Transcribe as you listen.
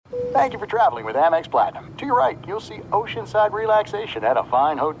Thank you for traveling with Amex Platinum. To your right, you'll see oceanside relaxation at a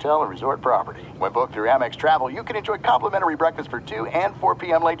fine hotel and resort property. When booked through Amex Travel, you can enjoy complimentary breakfast for 2 and 4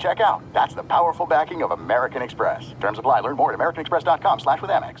 p.m. late checkout. That's the powerful backing of American Express. Terms apply. Learn more at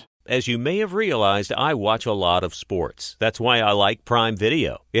americanexpress.com/withAmex. As you may have realized, I watch a lot of sports. That's why I like Prime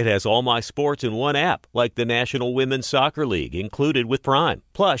Video. It has all my sports in one app, like the National Women's Soccer League, included with Prime.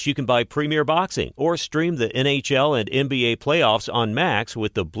 Plus, you can buy Premier Boxing or stream the NHL and NBA playoffs on Max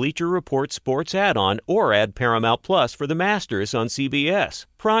with the Bleacher Report Sports add-on, or add Paramount Plus for the Masters on CBS.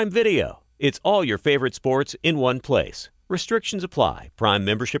 Prime Video. It's all your favorite sports in one place. Restrictions apply. Prime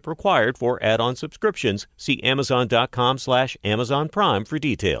membership required for add-on subscriptions. See Amazon.com/Amazon Prime for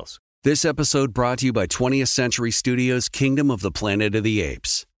details. This episode brought to you by 20th Century Studios' Kingdom of the Planet of the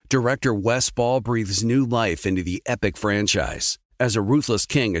Apes. Director Wes Ball breathes new life into the epic franchise. As a ruthless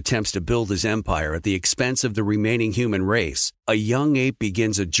king attempts to build his empire at the expense of the remaining human race, a young ape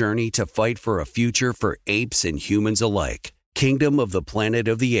begins a journey to fight for a future for apes and humans alike. Kingdom of the Planet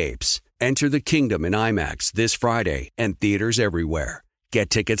of the Apes. Enter the kingdom in IMAX this Friday and theaters everywhere. Get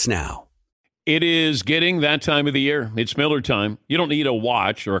tickets now. It is getting that time of the year. It's Miller time. You don't need a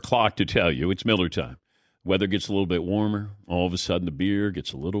watch or a clock to tell you. It's Miller time. Weather gets a little bit warmer. All of a sudden, the beer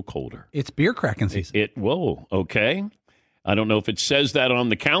gets a little colder. It's beer cracking season. Whoa, okay. I don't know if it says that on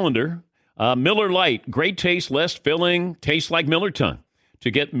the calendar. Miller Lite, great taste, less filling, tastes like Miller time. To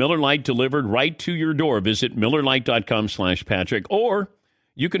get Miller Lite delivered right to your door, visit MillerLite.com/Patrick, or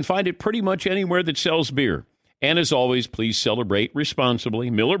you can find it pretty much anywhere that sells beer. And as always, please celebrate responsibly.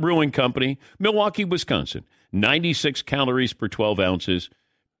 Miller Brewing Company, Milwaukee, Wisconsin. 96 calories per 12 ounces.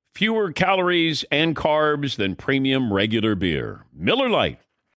 Fewer calories and carbs than premium regular beer. Miller Lite.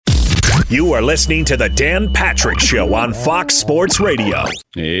 You are listening to the Dan Patrick Show on Fox Sports Radio.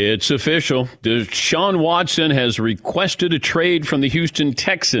 It's official. Deshaun Watson has requested a trade from the Houston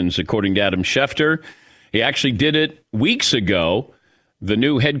Texans, according to Adam Schefter. He actually did it weeks ago. The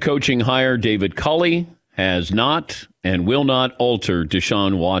new head coaching hire, David Culley, has not and will not alter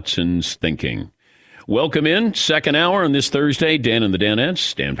Deshaun Watson's thinking. Welcome in, second hour on this Thursday, Dan and the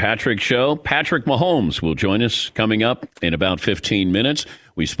Danettes, Dan Patrick Show. Patrick Mahomes will join us coming up in about 15 minutes.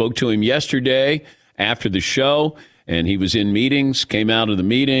 We spoke to him yesterday after the show, and he was in meetings, came out of the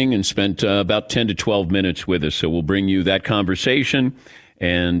meeting, and spent about 10 to 12 minutes with us. So we'll bring you that conversation.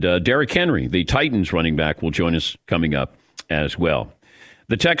 And Derrick Henry, the Titans running back, will join us coming up as well.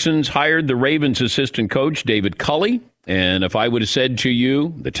 The Texans hired the Ravens assistant coach, David Culley. And if I would have said to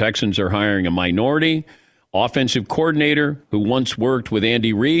you, the Texans are hiring a minority offensive coordinator who once worked with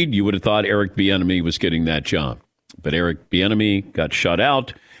Andy Reid, you would have thought Eric Bieniemy was getting that job. But Eric Bieniemy got shut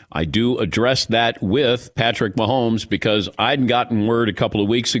out. I do address that with Patrick Mahomes because I'd gotten word a couple of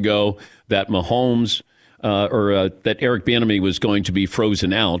weeks ago that Mahomes that Eric Bieniemy was going to be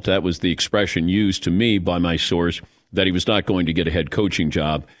frozen out. That was the expression used to me by my source, that he was not going to get a head coaching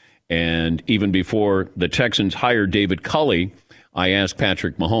job. And even before the Texans hired David Culley, I asked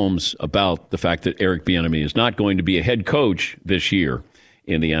Patrick Mahomes about the fact that Eric Bieniemy is not going to be a head coach this year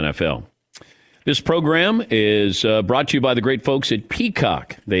in the NFL. This program is brought to you by the great folks at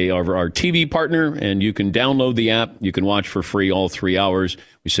Peacock. They are our TV partner, and you can download the app. You can watch for free all 3 hours.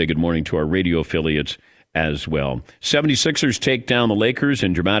 We say good morning to our radio affiliates as well. 76ers take down the Lakers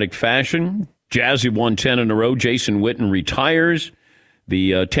in dramatic fashion. Jazz have won 10 in a row. Jason Witten retires.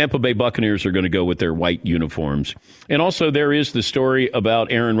 The Tampa Bay Buccaneers are going to go with their white uniforms. And also there is the story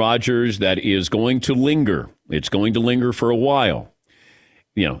about Aaron Rodgers that is going to linger. It's going to linger for a while.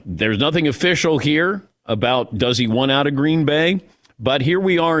 You know, there's nothing official here about does he want out of Green Bay, but here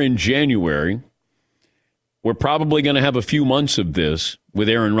we are in January. We're probably going to have a few months of this with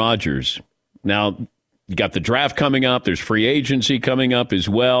Aaron Rodgers. Now, you got the draft coming up. There's free agency coming up as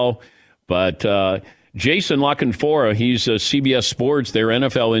well. But Jason LaCanfora, he's a CBS Sports, their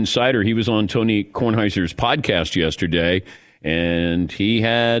NFL insider. He was on Tony Kornheiser's podcast yesterday, and he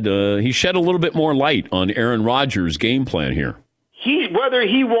shed a little bit more light on Aaron Rodgers' game plan here. Whether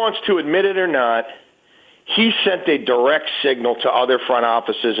he wants to admit it or not, he sent a direct signal to other front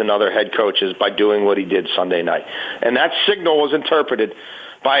offices and other head coaches by doing what he did Sunday night. And that signal was interpreted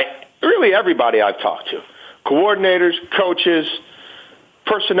by really everybody I've talked to, coordinators, coaches,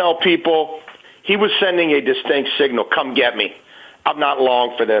 personnel people. He was sending a distinct signal, come get me. I'm not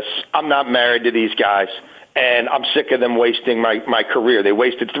long for this. I'm not married to these guys, and I'm sick of them wasting my career. They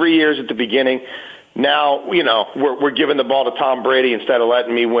wasted 3 years at the beginning. Now, you know, we're giving the ball to Tom Brady instead of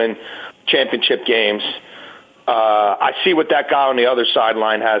letting me win championship games. I see what that guy on the other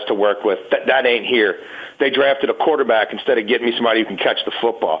sideline has to work with. That ain't here. They drafted a quarterback instead of getting me somebody who can catch the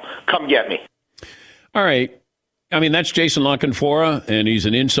football. Come get me. All right. I mean, that's Jason La Canfora, and he's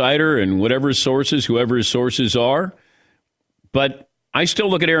an insider, and whoever his sources are. But I still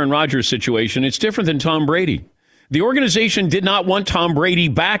look at Aaron Rodgers' situation. It's different than Tom Brady. The organization did not want Tom Brady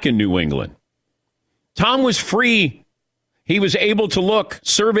back in New England. Tom was free. He was able to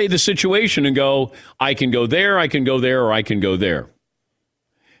survey the situation and go, I can go there, I can go there, or I can go there.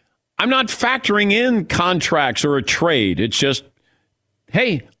 I'm not factoring in contracts or a trade. It's just,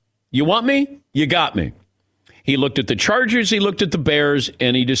 hey, you want me? You got me. He looked at the Chargers, he looked at the Bears,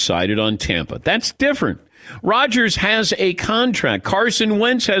 and he decided on Tampa. That's different. Rodgers has a contract. Carson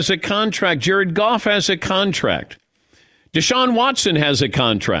Wentz has a contract. Jared Goff has a contract. Deshaun Watson has a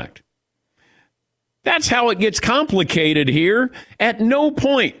contract. That's how it gets complicated here. At no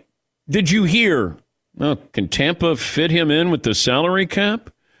point did you hear, can Tampa fit him in with the salary cap?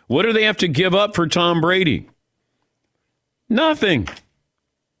 What do they have to give up for Tom Brady? Nothing.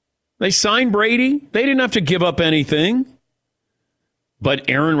 They signed Brady. They didn't have to give up anything. But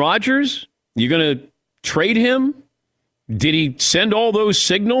Aaron Rodgers, you're going to trade him? Did he send all those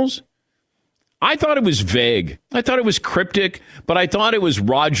signals? I thought it was vague. I thought it was cryptic, but I thought it was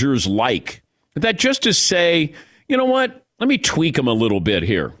Rodgers-like. That just to say, you know what? Let me tweak him a little bit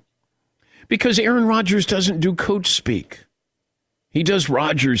here. Because Aaron Rodgers doesn't do coach speak. He does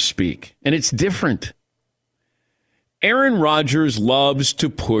Rodgers speak, and it's different. Aaron Rodgers loves to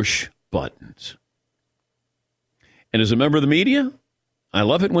push buttons. And as a member of the media, I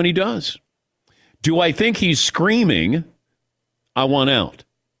love it when he does. Do I think he's screaming, I want out?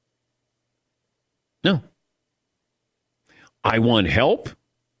 No. I want help.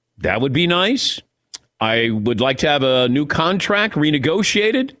 That would be nice. I would like to have a new contract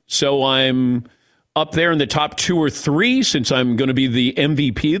renegotiated so I'm up there in the top 2 or 3 since I'm going to be the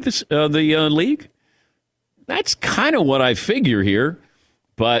MVP of the league. That's kind of what I figure here.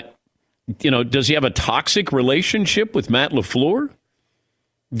 But, does he have a toxic relationship with Matt LaFleur?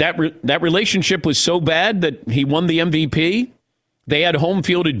 That relationship was so bad that he won the MVP. They had home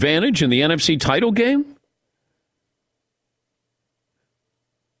field advantage in the NFC title game.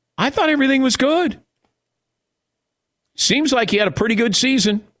 I thought everything was good. Seems like he had a pretty good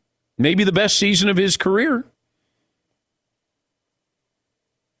season. Maybe the best season of his career.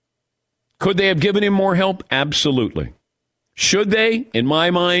 Could they have given him more help? Absolutely. Should they? In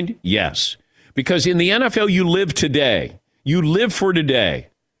my mind, yes. Because in the NFL, you live today. You live for today.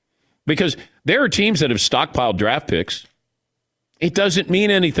 Because there are teams that have stockpiled draft picks. It doesn't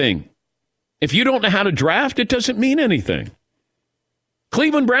mean anything. If you don't know how to draft, it doesn't mean anything.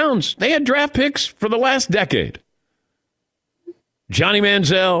 Cleveland Browns, they had draft picks for the last decade. Johnny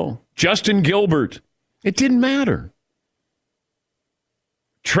Manziel, Justin Gilbert. It didn't matter.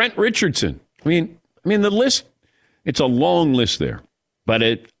 Trent Richardson. I mean the list, it's a long list there. But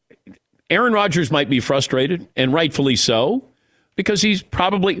Aaron Rodgers might be frustrated, and rightfully so, because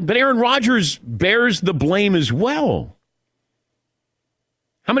but Aaron Rodgers bears the blame as well.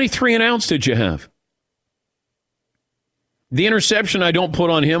 How many 3-and-outs did you have? The interception I don't put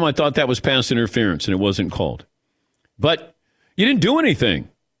on him. I thought that was pass interference, and it wasn't called. But you didn't do anything.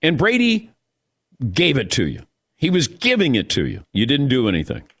 And Brady gave it to you. He was giving it to you. You didn't do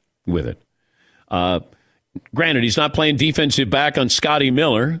anything with it. Granted, he's not playing defensive back on Scotty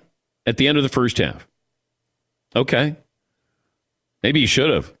Miller at the end of the first half. Okay. Maybe he should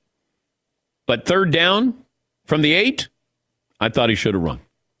have. But 3rd down from the 8, I thought he should have run.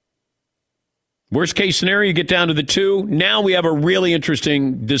 Worst case scenario, you get down to the 2. Now we have a really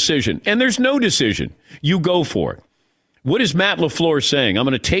interesting decision. And there's no decision. You go for it. What is Matt LaFleur saying? I'm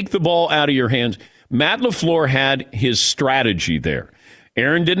going to take the ball out of your hands. Matt LaFleur had his strategy there.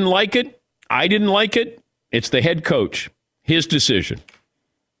 Aaron didn't like it. I didn't like it. It's the head coach. His decision.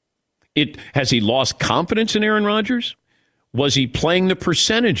 Has he lost confidence in Aaron Rodgers? Was he playing the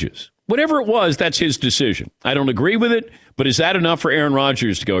percentages? Whatever it was, that's his decision. I don't agree with it, but is that enough for Aaron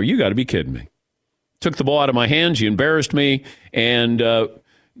Rodgers to go, you got to be kidding me? Took the ball out of my hands, you embarrassed me, and,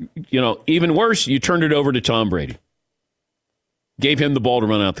 even worse, you turned it over to Tom Brady. Gave him the ball to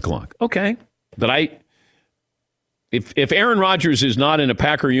run out the clock. Okay. But if Aaron Rodgers is not in a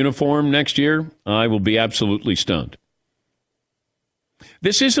Packer uniform next year, I will be absolutely stunned.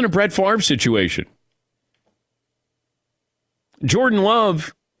 This isn't a Brett Favre situation. Jordan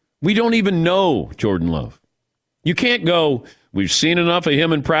Love, we don't even know Jordan Love. You can't go, we've seen enough of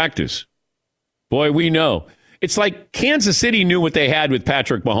him in practice. Boy, we know. It's like Kansas City knew what they had with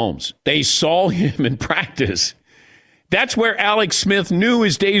Patrick Mahomes. They saw him in practice. That's where Alex Smith knew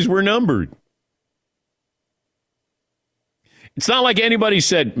his days were numbered. It's not like anybody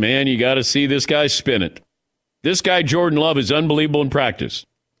said, man, you got to see this guy spin it. This guy, Jordan Love, is unbelievable in practice.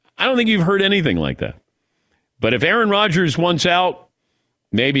 I don't think you've heard anything like that. But if Aaron Rodgers wants out,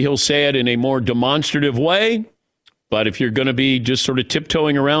 maybe he'll say it in a more demonstrative way. But if you're going to be just sort of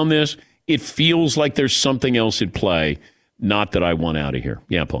tiptoeing around this, it feels like there's something else at play. Not that I want out of here.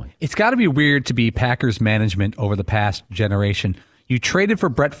 Yeah, Paul. It's got to be weird to be Packers management over the past generation. You traded for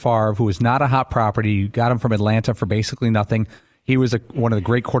Brett Favre, who was not a hot property. You got him from Atlanta for basically nothing. He was one of the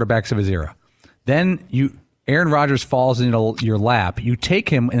great quarterbacks of his era. Then Aaron Rodgers falls into your lap. You take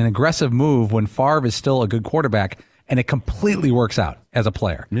him in an aggressive move when Favre is still a good quarterback, and it completely works out as a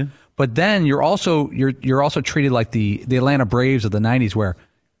player. Yeah. But then you're also treated like the Atlanta Braves of the 90s, where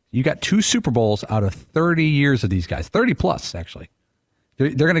you got 2 Super Bowls out of 30 years of these guys, 30 plus actually. They're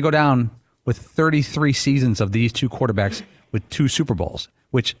going to go down with 33 seasons of these 2 quarterbacks with 2 Super Bowls,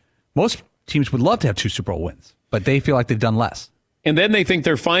 which most teams would love to have 2 Super Bowl wins, but they feel like they've done less. And then they think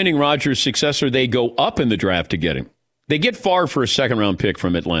they're finding Rodgers' successor. They go up in the draft to get him. They get Favre for a second-round pick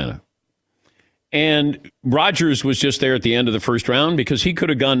from Atlanta. And Rodgers was just there at the end of the first round because he could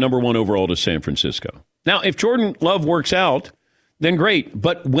have gone number 1 overall to San Francisco. Now, if Jordan Love works out, then great.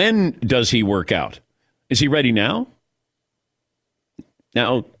 But when does he work out? Is he ready now?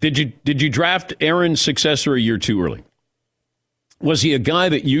 Now, did you draft Aaron's successor a year too early? Was he a guy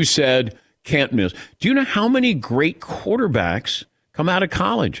that you said can't miss? Do you know how many great quarterbacks come out of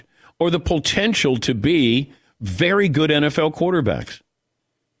college or the potential to be very good NFL quarterbacks?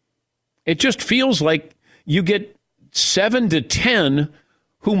 It just feels like you get 7 to 10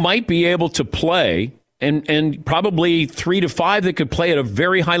 who might be able to play and probably 3 to 5 that could play at a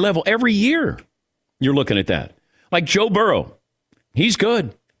very high level every year. You're looking at that. Like Joe Burrow, he's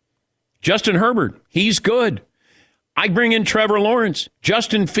good. Justin Herbert, he's good. I bring in Trevor Lawrence,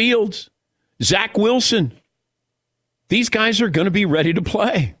 Justin Fields, Zach Wilson. These guys are going to be ready to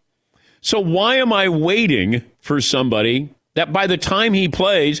play. So why am I waiting for somebody that by the time he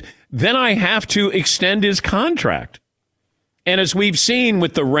plays, then I have to extend his contract? And as we've seen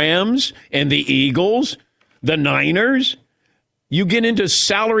with the Rams and the Eagles, the Niners, you get into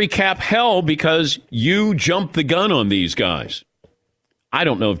salary cap hell because you jumped the gun on these guys. I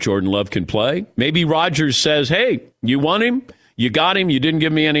don't know if Jordan Love can play. Maybe Rodgers says, hey, you want him? You got him. You didn't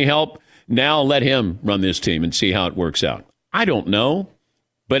give me any help. Now let him run this team and see how it works out. I don't know.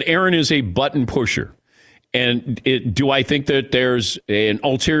 But Aaron is a button pusher. And do I think that there's an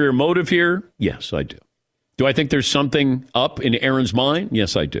ulterior motive here? Yes, I do. Do I think there's something up in Aaron's mind?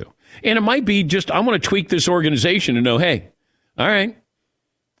 Yes, I do. And it might be just, I want to tweak this organization and know, hey, all right,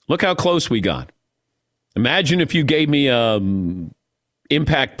 look how close we got. Imagine if you gave me an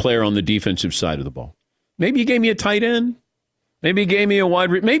impact player on the defensive side of the ball. Maybe you gave me a tight end. Maybe you gave me a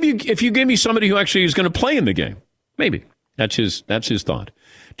maybe if you gave me somebody who actually is going to play in the game. Maybe. That's his thought.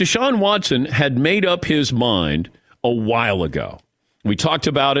 Deshaun Watson had made up his mind a while ago. We talked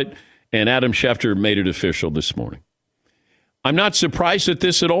about it, and Adam Schefter made it official this morning. I'm not surprised at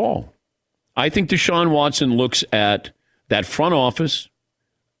this at all. I think Deshaun Watson looks at that front office,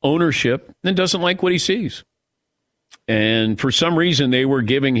 ownership, and doesn't like what he sees. And for some reason, they were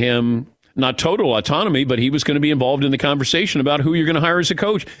giving him not total autonomy, but he was going to be involved in the conversation about who you're going to hire as a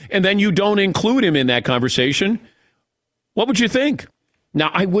coach. And then you don't include him in that conversation. What would you think? Now,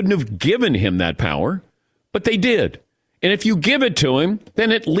 I wouldn't have given him that power, but they did. And if you give it to him,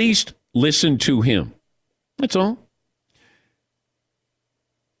 then at least listen to him. That's all.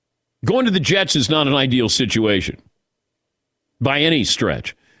 Going to the Jets is not an ideal situation by any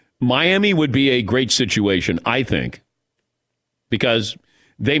stretch. Miami would be a great situation, I think, because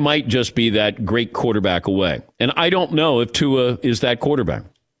they might just be that great quarterback away. And I don't know if Tua is that quarterback.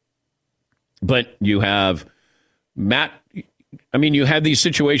 But you have you have these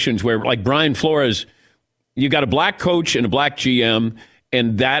situations where, like Brian Flores, you got a black coach and a black GM,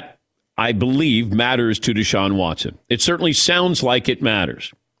 and that, I believe, matters to Deshaun Watson. It certainly sounds like it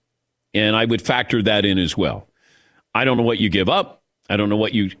matters. And I would factor that in as well. I don't know what you give up. I don't know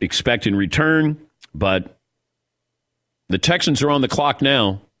what you expect in return, but the Texans are on the clock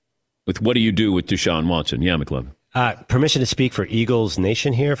now with what do you do with Deshaun Watson? Yeah, McLovin. Permission to speak for Eagles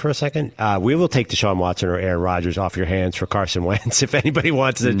Nation here for a second. We will take Deshaun Watson or Aaron Rodgers off your hands for Carson Wentz if anybody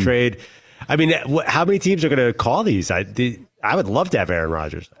wants to trade. I mean, how many teams are going to call these? I would love to have Aaron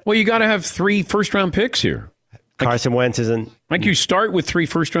Rodgers. Well, you got to have 3 first-round picks here. Carson Wentz isn't. Like you start with 3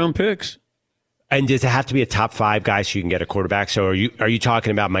 first-round picks. And does it have to be a top 5 guy so you can get a quarterback? So are you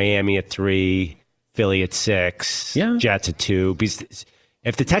talking about Miami at 3, Philly at 6, Jets at 2? Because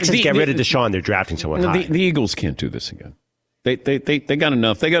if the Texans get rid of Deshaun, they're drafting someone high. The Eagles can't do this again. They got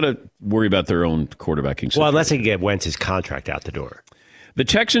enough. They got to worry about their own quarterbacking situation. Well, unless they can get Wentz's contract out the door. The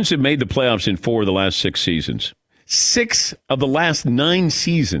Texans have made the playoffs in 4 of the last 6 seasons. 6 of the last 9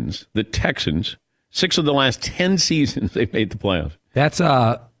 seasons, the Texans 6 of the last 10 seasons they've made the playoffs.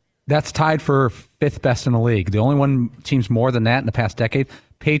 That's tied for 5th best in the league. The only one teams more than that in the past decade: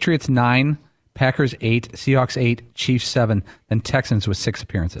 Patriots 9, Packers 8, Seahawks 8, Chiefs 7, then Texans with 6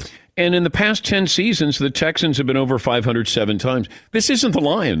 appearances. And in the past 10 seasons, the Texans have been over 500 7 times. This isn't the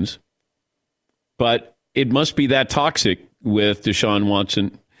Lions, but it must be that toxic with Deshaun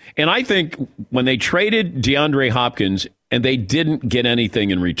Watson. And I think when they traded DeAndre Hopkins and they didn't get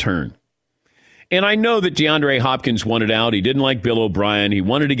anything in return, and I know that DeAndre Hopkins wanted out. He didn't like Bill O'Brien. He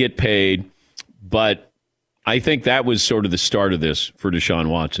wanted to get paid. But I think that was sort of the start of this for Deshaun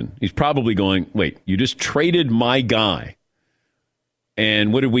Watson. He's probably going, wait, you just traded my guy.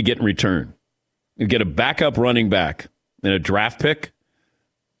 And what did we get in return? You get a backup running back and a draft pick?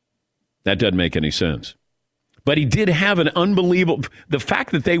 That doesn't make any sense. But he did have an unbelievable... The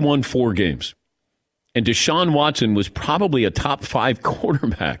fact that they won 4 games and Deshaun Watson was probably a top 5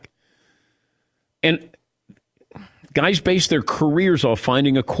 quarterback. And guys base their careers off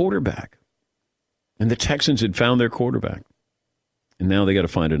finding a quarterback. And the Texans had found their quarterback. And now they got to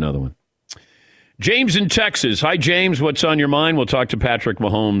find another one. James in Texas. Hi, James. What's on your mind? We'll talk to Patrick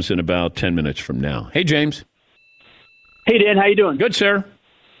Mahomes in about 10 minutes from now. Hey, James. Hey, Dan. How you doing? Good, sir.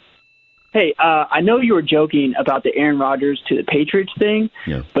 Hey, I know you were joking about the Aaron Rodgers to the Patriots thing,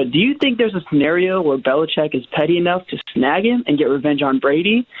 but do you think there's a scenario where Belichick is petty enough to snag him and get revenge on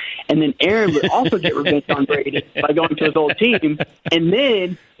Brady, and then Aaron would also get revenge on Brady by going to his old team, and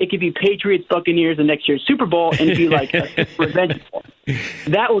then it could be Patriots, Buccaneers in next year's Super Bowl, and it'd be like a revenge ball.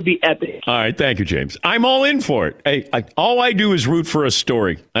 That would be epic. All right, thank you, James. I'm all in for it. Hey, all I do is root for a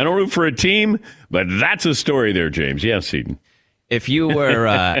story. I don't root for a team, but that's a story there, James. Yes, Eden. If you were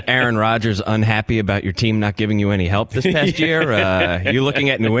Aaron Rodgers unhappy about your team not giving you any help this past year, you looking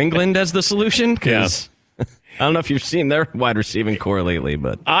at New England as the solution? Because I don't know if you've seen their wide receiving core lately,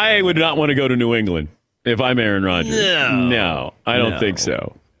 but I would not want to go to New England if I'm Aaron Rodgers. No, I don't think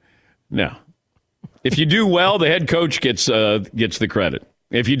so. No. If you do well, the head coach gets the credit.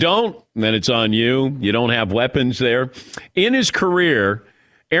 If you don't, then it's on you. You don't have weapons there. In his career,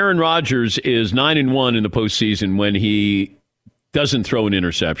 Aaron Rodgers is 9-1 in the postseason when he doesn't throw an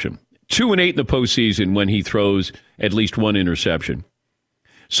interception. 2-8 in the postseason when he throws at least one interception.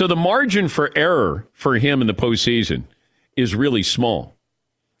 So the margin for error for him in the postseason is really small.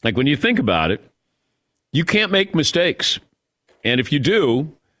 Like when you think about it, you can't make mistakes. And if you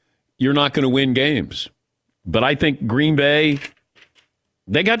do, you're not going to win games. But I think Green Bay,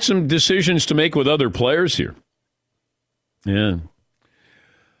 they got some decisions to make with other players here. Yeah.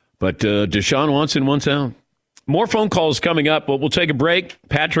 But Deshaun Watson wants out. More phone calls coming up, but we'll take a break.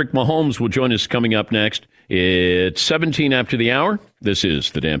 Patrick Mahomes will join us coming up next. It's 17 after the hour. This is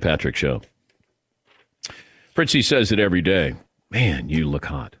the Dan Patrick Show. Fritzy says it every day. Man, you look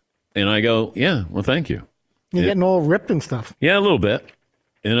hot. And I go, yeah, well, thank you. You're getting all ripped and stuff. Yeah, a little bit.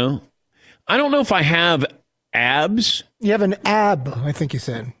 You know, I don't know if I have abs. You have an ab, I think you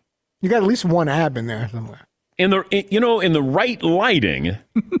said. You got at least one ab in there somewhere. In the right lighting,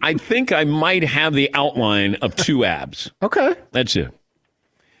 I think I might have the outline of 2 abs. Okay. That's it.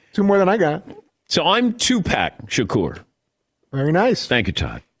 2 more than I got. So I'm 2-pack, Shakur. Very nice. Thank you,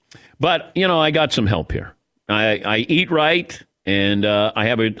 Todd. But, I got some help here. I eat right, and I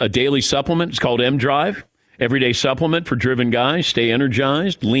have a daily supplement. It's called M-Drive. Everyday supplement for driven guys. Stay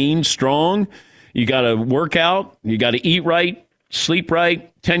energized, lean, strong. You got to work out. You got to eat right. Sleep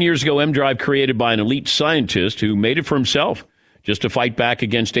right. 10 years ago, M-Drive created by an elite scientist who made it for himself just to fight back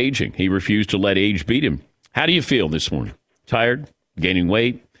against aging. He refused to let age beat him. How do you feel this morning? Tired? Gaining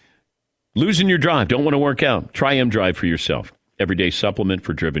weight? Losing your drive? Don't want to work out? Try M-Drive for yourself. Everyday supplement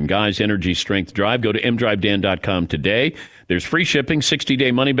for driven guys. Energy, strength, drive. Go to mdrivedan.com today. There's free shipping,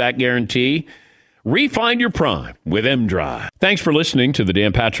 60-day money-back guarantee. Refine your prime with M-Drive. Thanks for listening to the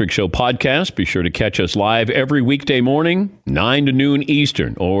Dan Patrick Show podcast. Be sure to catch us live every weekday morning, 9 to noon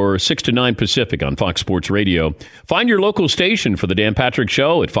Eastern or 6 to 9 Pacific on Fox Sports Radio. Find your local station for the Dan Patrick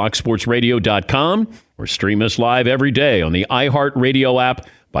Show at foxsportsradio.com or stream us live every day on the iHeartRadio app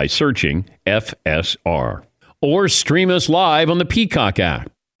by searching FSR. Or stream us live on the Peacock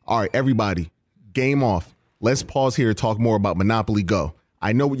app. All right, everybody, game off. Let's pause here to talk more about Monopoly Go.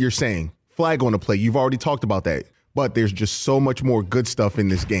 I know what you're saying. Flag on the play. You've already talked about that. But there's just so much more good stuff in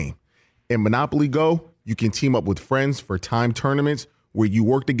this game. In Monopoly Go, you can team up with friends for time tournaments where you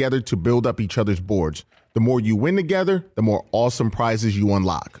work together to build up each other's boards. The more you win together, the more awesome prizes you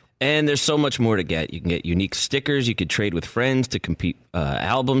unlock. And there's so much more to get. You can get unique stickers. You could trade with friends to compete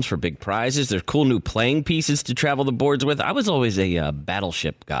albums for big prizes. There's cool new playing pieces to travel the boards with. I was always a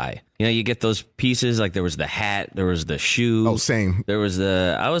Battleship guy. You know, you get those pieces, like there was the hat, there was the shoe. Oh, same.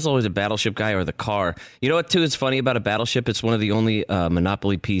 I was always a Battleship guy, or the car. You know what, too, is funny about a Battleship? It's one of the only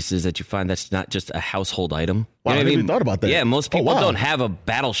Monopoly pieces that you find that's not just a household item. Wow, You know I what never even thought about that. Yeah, most people wow. don't have a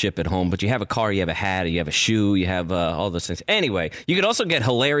Battleship at home, but you have a car, you have a hat, you have a shoe, you have all those things. Anyway, you could also get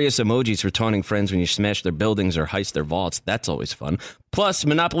hilarious emojis for taunting friends when you smash their buildings or heist their vaults. That's always fun. Plus,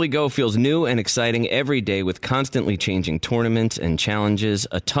 Monopoly Go feels new and exciting every day with constantly changing tournaments and challenges.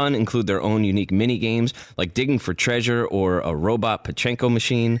 A ton include their own unique mini games like digging for treasure or a robot Pachinko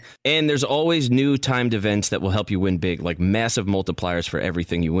machine. And there's always new timed events that will help you win big, like massive multipliers for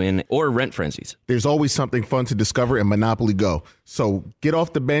everything you win or rent frenzies. There's always something fun to discover in Monopoly Go. So get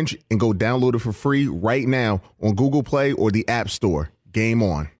off the bench and go download it for free right now on Google Play or the App Store. Game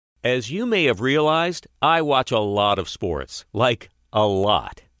on. As you may have realized, I watch a lot of sports, like a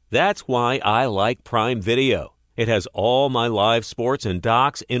lot. That's why I like Prime Video. It has all my live sports and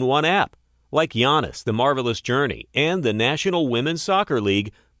docs in one app, like Giannis, The Marvelous Journey, and the National Women's Soccer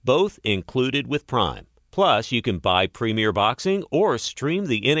League, both included with Prime. Plus, you can buy Premier Boxing or stream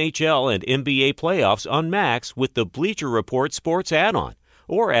the NHL and NBA playoffs on Max with the Bleacher Report Sports add-on,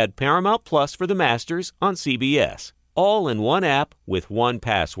 or add Paramount Plus for the Masters on CBS. All in one app with one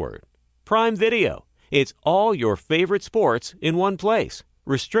password. Prime Video. It's all your favorite sports in one place.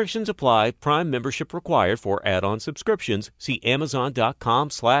 Restrictions apply. Prime membership required for add-on subscriptions. See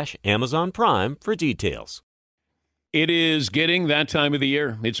Amazon.com/Amazon Prime for details. It is getting that time of the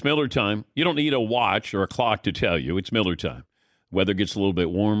year. It's Miller time. You don't need a watch or a clock to tell you. It's Miller time. Weather gets a little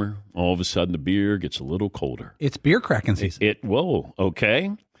bit warmer. All of a sudden, the beer gets a little colder. It's beer cracking season. Whoa,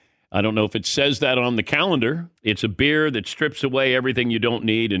 okay. I don't know if it says that on the calendar. It's a beer that strips away everything you don't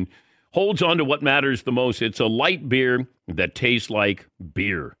need and holds on to what matters the most. It's a light beer that tastes like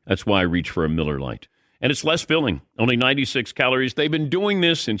beer. That's why I reach for a Miller Lite. And it's less filling, only 96 calories. They've been doing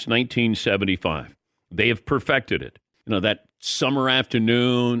this since 1975. They have perfected it. You know, that summer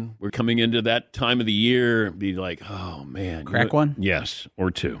afternoon, we're coming into that time of the year, be like, oh, man. Crack one? Yes,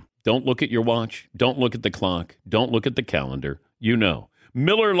 or two. Don't look at your watch. Don't look at the clock. Don't look at the calendar. You know.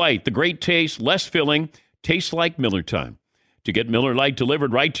 Miller Lite, the great taste, less filling, tastes like Miller time. To get Miller Lite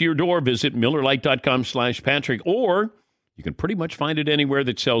delivered right to your door, visit MillerLite.com/Patrick, or you can pretty much find it anywhere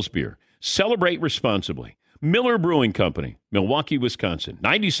that sells beer. Celebrate responsibly. Miller Brewing Company, Milwaukee, Wisconsin.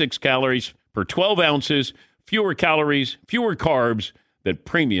 96 calories per 12 ounces, fewer calories, fewer carbs than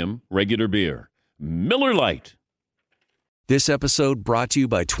premium regular beer. Miller Lite. This episode brought to you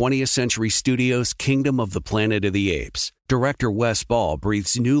by 20th Century Studios' Kingdom of the Planet of the Apes. Director Wes Ball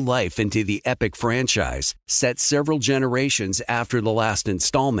breathes new life into the epic franchise, set several generations after the last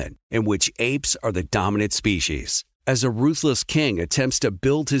installment, in which apes are the dominant species. As a ruthless king attempts to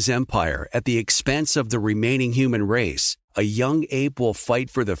build his empire at the expense of the remaining human race, a young ape will fight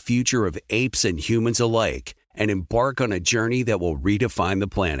for the future of apes and humans alike and embark on a journey that will redefine the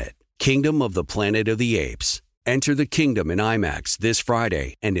planet. Kingdom of the Planet of the Apes. Enter the kingdom in IMAX this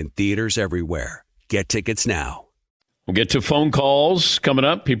Friday and in theaters everywhere. Get tickets now. We'll get to phone calls coming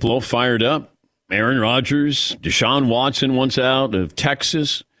up. People all fired up. Aaron Rodgers, Deshaun Watson once out of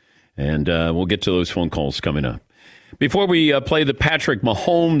Texas. And we'll get to those phone calls coming up. Before we play the Patrick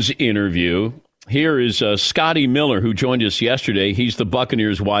Mahomes interview, here is Scotty Miller, who joined us yesterday. He's the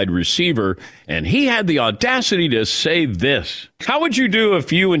Buccaneers wide receiver, and he had the audacity to say this. How would you do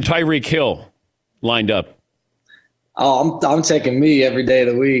if you and Tyreek Hill lined up? Oh, I'm taking me every day of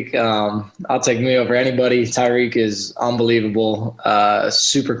the week. I'll take me over anybody. Tyreek is unbelievable,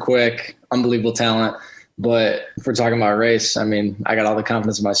 super quick, unbelievable talent. But if we're talking about race, I mean, I got all the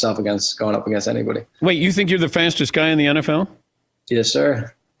confidence in myself against going up against anybody. Wait, you think you're the fastest guy in the NFL? Yes,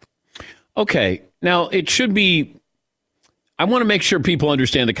 sir. Okay. Now, it should be – I want to make sure people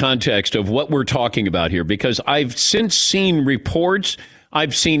understand the context of what we're talking about here, because I've since seen reports,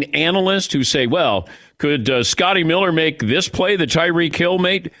 I've seen analysts who say, well, could Scotty Miller make this play that Tyreek Hill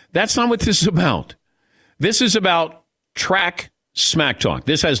made? That's not what this is about. This is about track smack talk.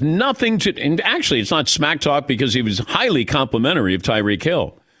 This has nothing to – and actually, it's not smack talk because he was highly complimentary of Tyreek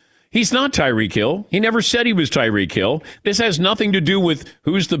Hill. He's not Tyreek Hill. He never said he was Tyreek Hill. This has nothing to do with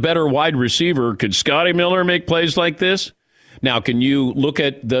who's the better wide receiver. Could Scotty Miller make plays like this? Now, can you look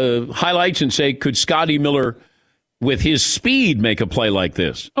at the highlights and say, could Scotty Miller, with his speed, make a play like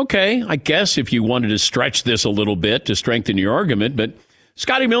this? Okay, I guess if you wanted to stretch this a little bit to strengthen your argument. But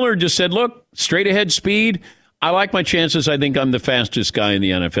Scotty Miller just said, look, straight ahead speed. I like my chances. I think I'm the fastest guy in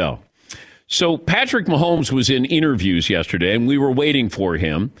the NFL. So Patrick Mahomes was in interviews yesterday, and we were waiting for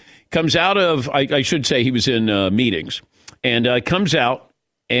him. Comes out of, I should say he was in meetings, and comes out,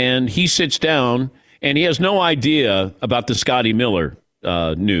 and he sits down, and he has no idea about the Scotty Miller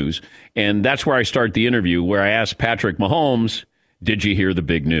news. And that's where I start the interview, where I asked Patrick Mahomes, did you hear the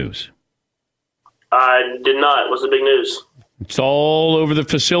big news? I did not. What's the big news? It's all over the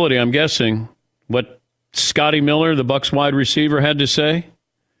facility, I'm guessing. What Scotty Miller, the Bucs wide receiver, had to say?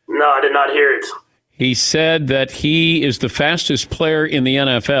 No, I did not hear it. He said that he is the fastest player in the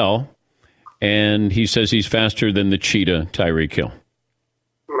NFL, and he says he's faster than the cheetah, Tyreek Hill.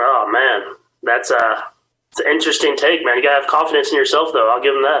 Oh, man. That's it's an interesting take, man. You got to have confidence in yourself, though. I'll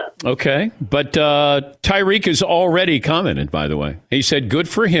give him that. Okay. But Tyreek has already commented, by the way. He said good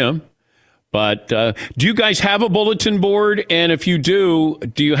for him. But do you guys have a bulletin board? And if you do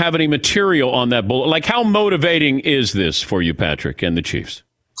you have any material on that bulletin? Like, how motivating is this for you, Patrick, and the Chiefs?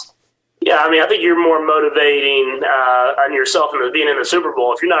 Yeah, I mean, I think you're more motivating on yourself than being in the Super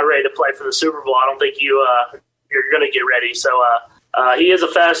Bowl. If you're not ready to play for the Super Bowl, I don't think you're going to get ready. So he is a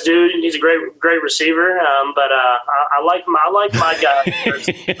fast dude. He's a great receiver. But I like my guy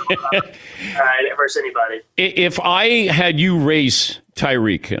versus anybody. If I had you race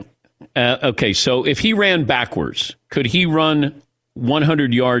Tyreek, okay, so if he ran backwards, could he run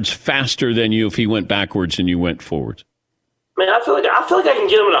 100 yards faster than you if he went backwards and you went forwards? Man, I feel like I can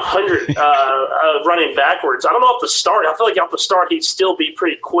get him in 100 running backwards. I don't know off the start. I feel like off the start he'd still be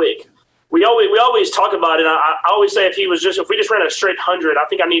pretty quick. We always talk about it. I always say if we just ran a straight 100, I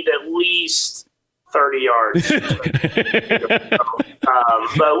think I need at least 30 yards. But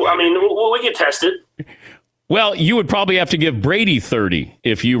I mean, we can test it. Well, you would probably have to give Brady 30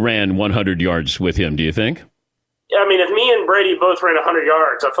 if you ran 100 yards with him, do you think? Yeah, I mean, if me and Brady both ran 100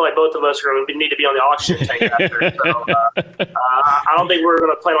 yards, I feel like both of us are going to need to be on the oxygen tank after. So I don't think we're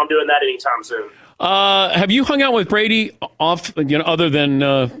going to plan on doing that anytime soon. Have you hung out with Brady off, other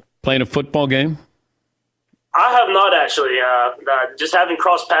than playing a football game? I have not, actually. Just having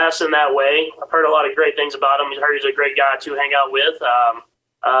crossed paths in that way. I've heard a lot of great things about him. I heard he's a great guy to hang out with,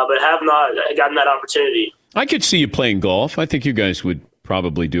 but have not gotten that opportunity. I could see you playing golf. I think you guys would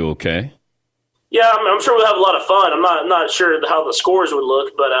probably do okay. Yeah, I'm sure we'll have a lot of fun. I'm not sure how the scores would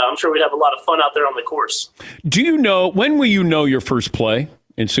look, but I'm sure we'd have a lot of fun out there on the course. Do you know, when will you know your first play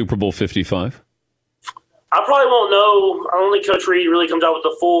in Super Bowl 55? I probably won't know. Only Coach Reed really comes out with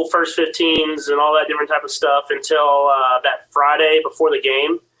the full first 15s and all that different type of stuff until that Friday before the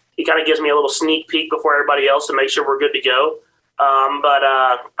game. He kind of gives me a little sneak peek before everybody else to make sure we're good to go. But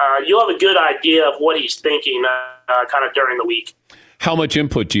you'll have a good idea of what he's thinking kind of during the week. How much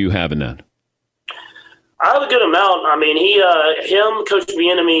input do you have in that? I have a good amount. I mean, him, Coach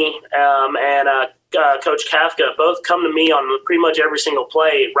Bieniemy, and Coach Kafka both come to me on pretty much every single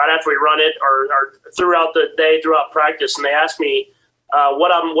play right after we run it or throughout the day, throughout practice, and they ask me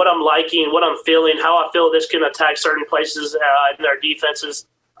what I'm liking, what I'm feeling, how I feel this can attack certain places in their defenses.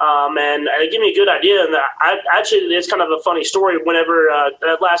 And they give me a good idea. And actually, it's kind of a funny story. Whenever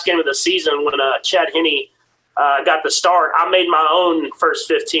that last game of the season, when Chad Henne got the start, I made my own first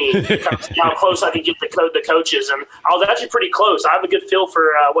 15. Kind of see how close I could get the coaches, and I was actually pretty close. I have a good feel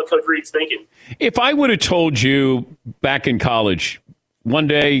for what Coach Reed's thinking. If I would have told you back in college, one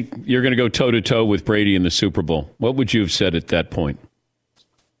day you're going to go toe-to-toe with Brady in the Super Bowl, what would you have said at that point?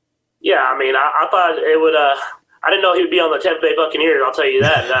 Yeah, I mean, I thought it would I didn't know he would be on the Tampa Bay Buccaneers, I'll tell you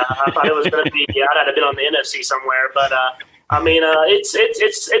that. I thought it was going to be I'd have been on the NFC somewhere, but I mean, it's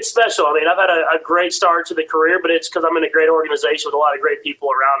special. I mean, I've had a great start to the career, but it's because I'm in a great organization with a lot of great people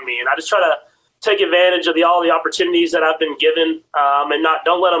around me, and I just try to take advantage of all the opportunities that I've been given, and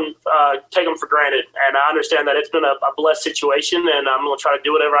don't let them take them for granted. And I understand that it's been a blessed situation, and I'm going to try to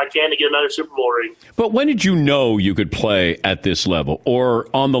do whatever I can to get another Super Bowl ring. But when did you know you could play at this level or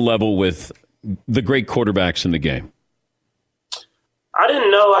on the level with the great quarterbacks in the game? I didn't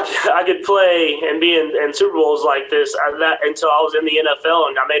know I could play and be in Super Bowls like this until I was in the NFL,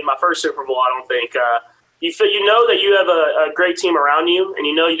 and I made my first Super Bowl. I don't think you know that you have a great team around you, and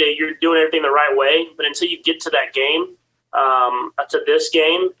you know that you're doing everything the right way. But until you get to that game, to this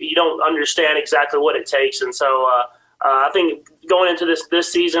game, you don't understand exactly what it takes. And so I think going into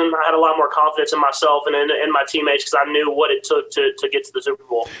this season, I had a lot more confidence in myself and in my teammates because I knew what it took to get to the Super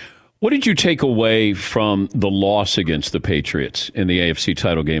Bowl. What did you take away from the loss against the Patriots in the AFC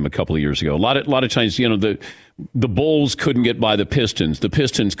title game a couple of years ago? A lot of times, the Bulls couldn't get by the Pistons. The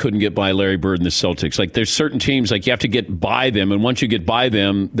Pistons couldn't get by Larry Bird and the Celtics. Like, there's certain teams, like, you have to get by them, and once you get by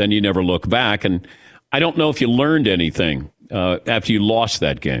them, then you never look back. And I don't know if you learned anything after you lost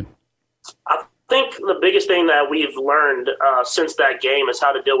that game. I think the biggest thing that we've learned since that game is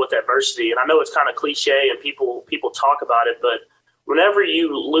how to deal with adversity. And I know it's kind of cliche and people talk about it, but whenever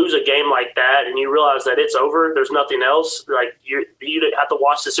you lose a game like that and you realize that it's over, there's nothing else, like you have to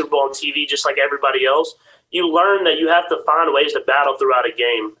watch the Super Bowl on TV just like everybody else, you learn that you have to find ways to battle throughout a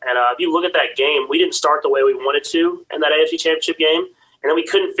game. And if you look at that game, we didn't start the way we wanted to in that AFC Championship game, and then we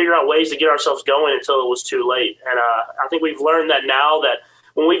couldn't figure out ways to get ourselves going until it was too late. And I think we've learned that now, that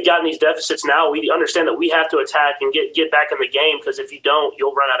when we've gotten these deficits now, we understand that we have to attack and get back in the game, because if you don't,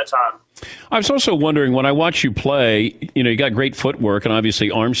 you'll run out of time. I was also wondering, when I watch you play, you got great footwork and obviously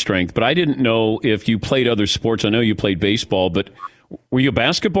arm strength, but I didn't know if you played other sports. I know you played baseball, but were you a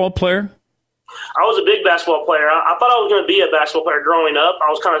basketball player? I was a big basketball player. I thought I was going to be a basketball player growing up.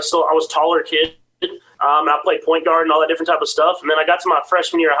 I was a taller kid. I played point guard and all that different type of stuff. And then I got to my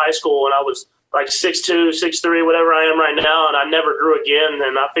freshman year of high school, and I was like 6'2", 6'3", whatever I am right now, and I never grew again.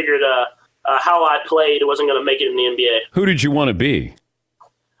 And I figured how I played, it wasn't going to make it in the NBA. Who did you want to be?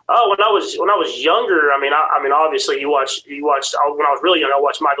 Oh, when I was younger, I mean, obviously you watched. When I was really young, I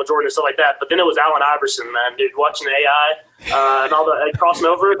watched Michael Jordan and stuff like that. But then it was Allen Iverson, man, dude. Watching the AI and all the crossing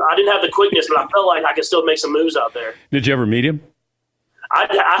over, I didn't have the quickness, but I felt like I could still make some moves out there. Did you ever meet him?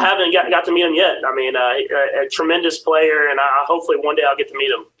 I haven't got to meet him yet. I mean, a tremendous player, and hopefully one day I'll get to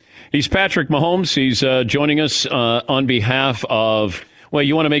meet him. He's Patrick Mahomes. He's joining us on behalf of, well,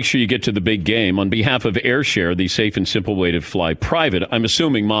 you want to make sure you get to the big game. On behalf of AirShare, the safe and simple way to fly private. I'm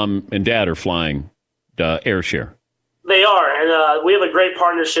assuming mom and dad are flying AirShare. They are, and we have a great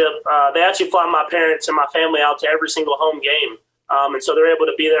partnership. They actually fly my parents and my family out to every single home game. And so they're able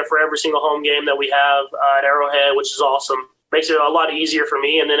to be there for every single home game that we have at Arrowhead, which is awesome. Makes it a lot easier for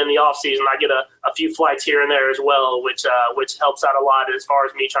me. And then in the off season, I get a few flights here and there as well, which helps out a lot as far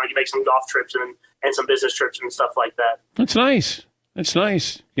as me trying to make some golf trips and some business trips and stuff like that. That's nice. That's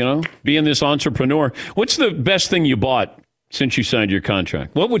nice. Being this entrepreneur. What's the best thing you bought since you signed your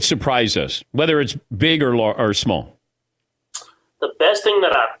contract? What would surprise us, whether it's big or small? The best thing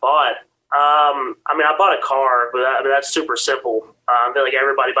that I bought, I bought a car, but that's super simple. I feel like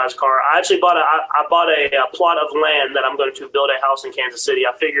everybody buys a car. I actually bought a plot of land that I'm going to build a house in Kansas City.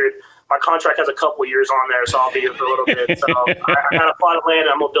 I figured my contract has a couple years on there, so I'll be here for a little bit. So I got a plot of land, and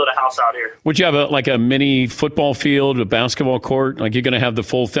I'm going to build a house out here. Would you have a mini football field, a basketball court? Like, you're going to have the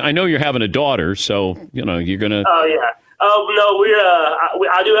full thing? I know you're having a daughter, so you're going to. Oh yeah. Oh no,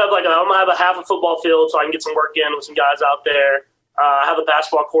 I do have I'm going to have a half a football field, so I can get some work in with some guys out there. I have a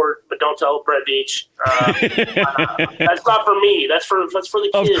basketball court, but don't tell Brett Beach. That's not for me. That's for the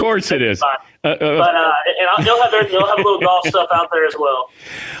kids. Of course it is. But they'll have a little golf stuff out there as well.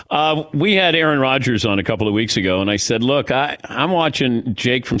 We had Aaron Rodgers on a couple of weeks ago, and I said, look, I'm watching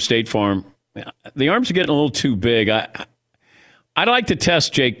Jake from State Farm. The arms are getting a little too big. I'd like to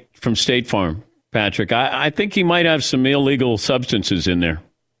test Jake from State Farm, Patrick. I think he might have some illegal substances in there.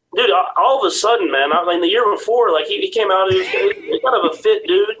 Dude, all of a sudden, man, the year before, he came out, he was kind of a fit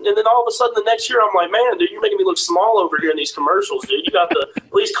dude, and then all of a sudden the next year, I'm like, man, dude, you're making me look small over here in these commercials, dude. You got to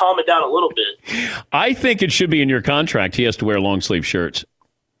at least calm it down a little bit. I think it should be in your contract. He has to wear long-sleeve shirts.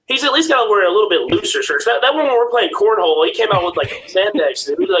 He's at least got to wear a little bit looser shirts. That one when we were playing cornhole, he came out with spandex,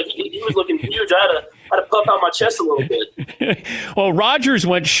 dude. He was looking huge. I had to puff out my chest a little bit. Well, Rodgers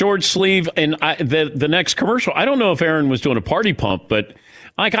went short sleeve in the next commercial. I don't know if Aaron was doing a party pump, but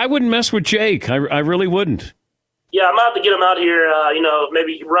I wouldn't mess with Jake. I really wouldn't. Yeah, I might have to get him out here,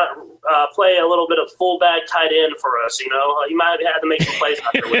 maybe play a little bit of fullback tight end for us, You might have to make some plays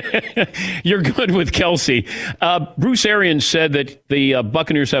out there with it. You're good with Kelsey. Bruce Arians said that the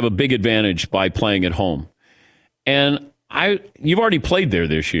Buccaneers have a big advantage by playing at home. And you've already played there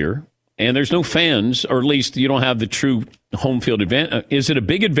this year, and there's no fans, or at least you don't have the true home field advantage. Is it a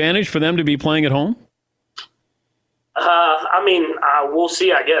big advantage for them to be playing at home? We'll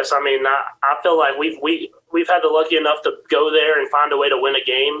see, I guess. I feel like we've had the lucky enough to go there and find a way to win a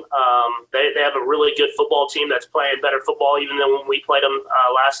game. They have a really good football team that's playing better football even than when we played them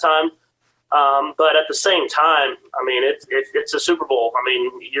last time. But at the same time, it's a Super Bowl.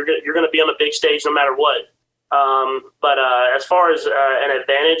 You're going to be on a big stage no matter what. But as far as an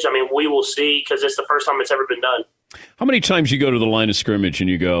advantage, we will see, because it's the first time it's ever been done. How many times you go to the line of scrimmage and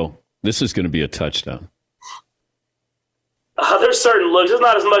you go, this is going to be a touchdown? There's certain looks. It's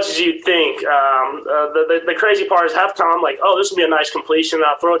not as much as you'd think. The crazy part is half the time I'm like, oh, this would be a nice completion. And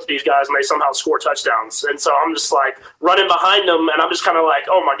I'll throw it to these guys, and they somehow score touchdowns. And so I'm just running behind them, and I'm just kind of like,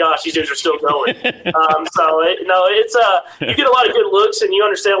 oh my gosh, these dudes are still going. You get a lot of good looks, and you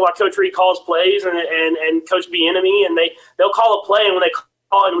understand why Coach Reed calls plays and Coach Bieniemy, and they'll call a play, and when they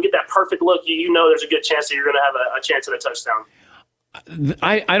call it and we get that perfect look, you know there's a good chance that you're going to have a chance at a touchdown.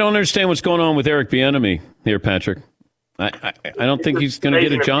 I don't understand what's going on with Eric Bieniemy here, Patrick. I don't think he's going to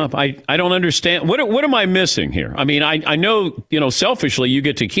get a job. I don't understand. What am I missing here? I mean, I know, selfishly you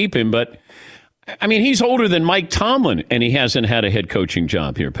get to keep him, but, I mean, he's older than Mike Tomlin, and he hasn't had a head coaching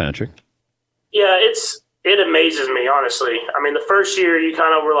job here, Patrick. Yeah, it amazes me, honestly. I mean, the first year you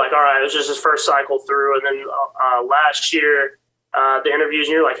kind of were like, all right, it was just his first cycle through. And then last year, the interviews,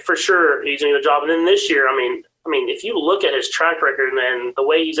 and you're like, for sure, he's going to get a job. And then this year, I mean, if you look at his track record and the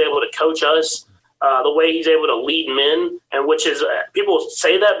way he's able to coach us, the way he's able to lead men, and which is people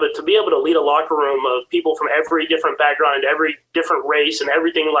say that, but to be able to lead a locker room of people from every different background and every different race and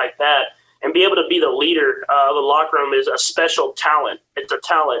everything like that, and be able to be the leader of the locker room is a special talent. It's a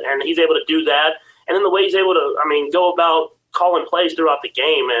talent, and he's able to do that. And then the way he's able to, go about calling plays throughout the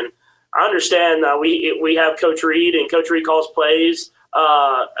game. And I understand we have Coach Reed, and Coach Reed calls plays,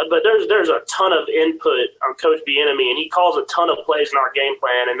 but there's a ton of input on Coach Bieniemy, and he calls a ton of plays in our game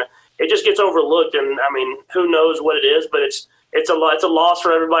plan, and it just gets overlooked. And who knows what it is, but it's a loss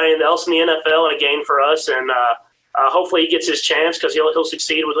for everybody else in the NFL and a gain for us. And hopefully he gets his chance because he'll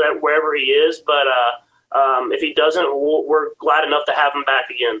succeed with that wherever he is. But if he doesn't, we're glad enough to have him back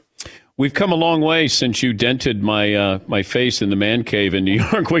again. We've come a long way since you dented my face in the man cave in New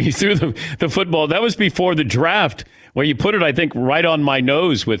York when you threw the football. That was before the draft, where you put it, I think, right on my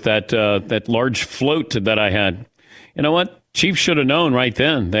nose with that large float that I had. You know what? Chiefs should have known right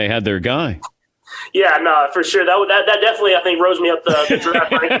then they had their guy. Yeah, no, for sure. That definitely, I think, rose me up the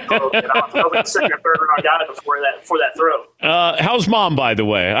draft ranking a little bit. I was hoping the second or third round got it before that throw. How's Mom, by the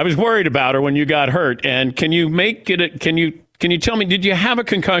way? I was worried about her when you got hurt. And can you make it? Can you tell me? Did you have a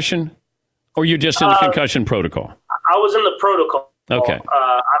concussion, or you're just in the concussion protocol? I was in the protocol. Okay.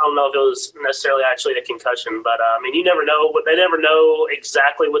 I don't know if it was necessarily actually a concussion, but you never know. They never know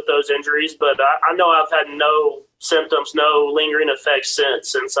exactly with those injuries. But I know I've had no symptoms, no lingering effects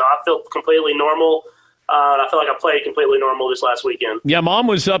since, and so I feel completely normal. And I feel like I played completely normal this last weekend. Yeah, Mom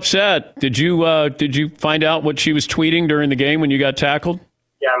was upset. Did you find out what she was tweeting during the game when you got tackled?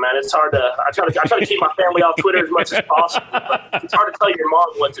 Yeah, man, it's hard to. I try to keep my family off Twitter as much as possible, but it's hard to tell your mom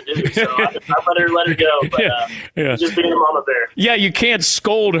what to do. So I let her go. But just being a mama bear. Yeah, you can't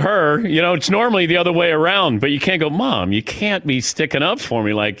scold her. It's normally the other way around, but you can't go, Mom, you can't be sticking up for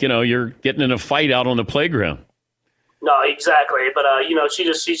me like you're getting in a fight out on the playground. No, exactly. But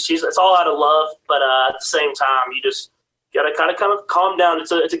she's it's all out of love. But at the same time, you just got to kind of calm down.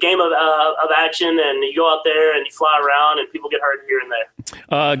 It's a game of action, and you go out there and you fly around, and people get hurt here and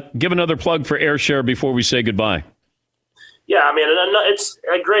there. Give another plug for AirShare before we say goodbye. Yeah, it's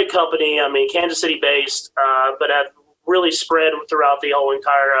a great company. Kansas City based, but have really spread throughout the whole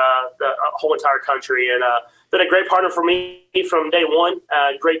entire country, and been a great partner for me from day one.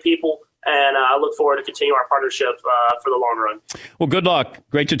 Great people. And I look forward to continue our partnership for the long run. Well, good luck.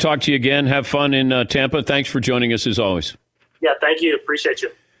 Great to talk to you again. Have fun in Tampa. Thanks for joining us as always. Yeah, thank you. Appreciate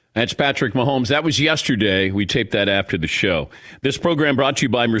you. That's Patrick Mahomes. That was yesterday. We taped that after the show. This program brought to you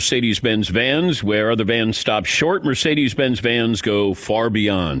by Mercedes-Benz Vans. Where other vans stop short, Mercedes-Benz Vans go far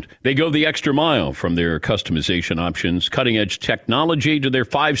beyond. They go the extra mile, from their customization options, cutting-edge technology, to their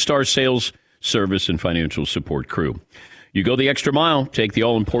 5-star sales, service, and financial support crew. You go the extra mile, take the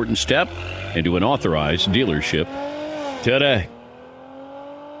all-important step into an authorized dealership today.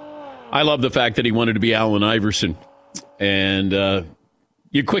 I love the fact that he wanted to be Allen Iverson. And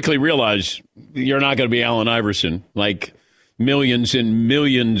you quickly realize you're not going to be Allen Iverson, like millions and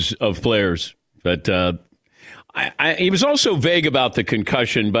millions of players. But he was also vague about the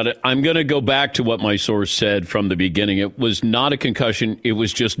concussion, but I'm going to go back to what my source said from the beginning. It was not a concussion. It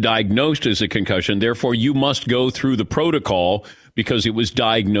was just diagnosed as a concussion. Therefore, you must go through the protocol because it was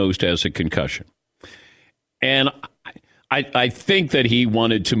diagnosed as a concussion. And I think that he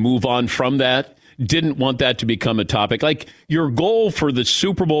wanted to move on from that, didn't want that to become a topic. Like, your goal for the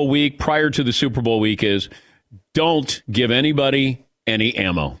Super Bowl week, prior to the Super Bowl week, is don't give anybody any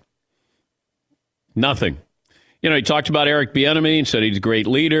ammo. Nothing. He talked about Eric Bieniemy and said he's a great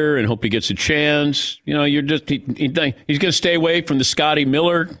leader and hope he gets a chance. You're just he's going to stay away from the Scotty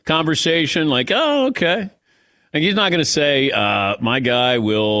Miller conversation. Like, oh, okay. And he's not going to say, my guy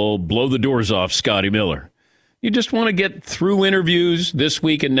will blow the doors off Scotty Miller. You just want to get through interviews this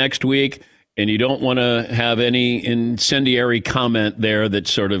week and next week, and you don't want to have any incendiary comment there that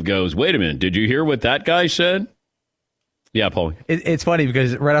sort of goes, wait a minute, did you hear what that guy said? Yeah, Paul. It's funny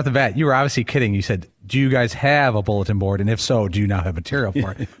because right off the bat, you were obviously kidding. You said, do you guys have a bulletin board? And if so, do you now have material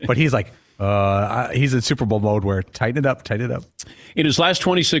for it? But he's like, he's in Super Bowl mode where tighten it up. In his last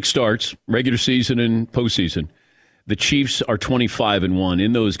 26 starts, regular season and postseason, the Chiefs are 25-1.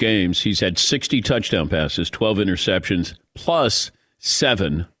 In those games, he's had 60 touchdown passes, 12 interceptions, plus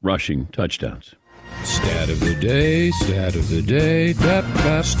 7 rushing touchdowns. Stat of the day, stat of the day,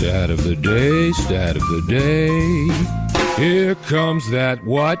 stat of the day, stat of the day. Here comes that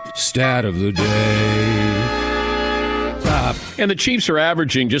what? Stat of the day. And the Chiefs are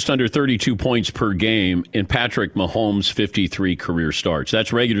averaging just under 32 points per game in Patrick Mahomes' 53 career starts.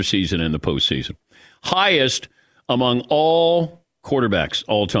 That's regular season and the postseason. Highest among all quarterbacks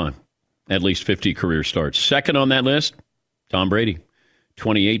all time, at least 50 career starts. Second on that list, Tom Brady.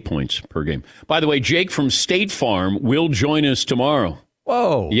 28 points per game. By the way, Jake from State Farm will join us tomorrow.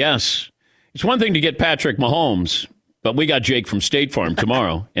 Whoa. Yes. It's one thing to get Patrick Mahomes, but we got Jake from State Farm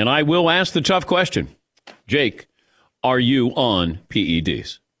tomorrow, and I will ask the tough question. Jake, are you on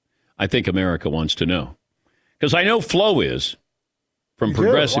PEDs? I think America wants to know. Because I know Flo is from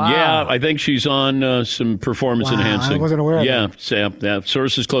Progressive. Wow. Yeah, I think she's on some performance enhancing. I wasn't aware of that. that. Sam,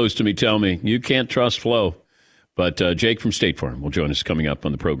 sources close to me tell me you can't trust Flo. But Jake from State Farm will join us coming up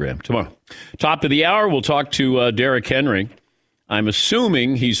on the program tomorrow. Top of the hour, we'll talk to Derrick Henry. I'm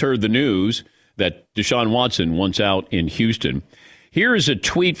assuming he's heard the news that Deshaun Watson wants out in Houston. Here is a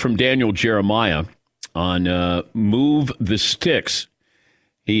tweet from Daniel Jeremiah on Move the Sticks.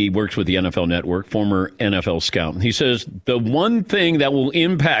 He works with the NFL Network, former NFL scout. He says, the one thing that will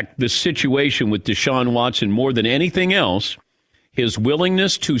impact the situation with Deshaun Watson more than anything else, his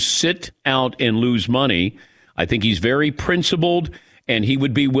willingness to sit out and lose money. I think he's very principled, and he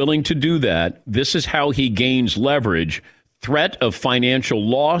would be willing to do that. This is how he gains leverage. Threat of financial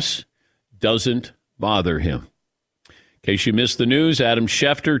loss doesn't bother him. In case you missed the news, Adam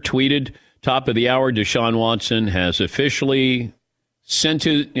Schefter tweeted, top of the hour, Deshaun Watson has officially sent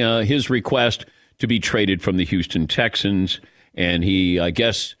his request to be traded from the Houston Texans. And he, I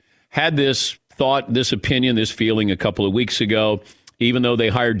guess, had this thought, this opinion, this feeling a couple of weeks ago, even though they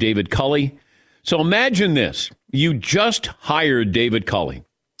hired David Culley. So imagine this. You just hired David Culley.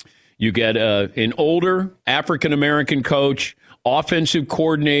 You get an older African-American coach, offensive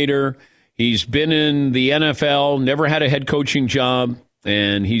coordinator. He's been in the NFL, never had a head coaching job,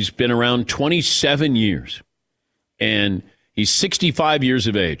 and he's been around 27 years. And he's 65 years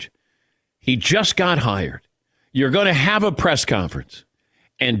of age. He just got hired. You're going to have a press conference,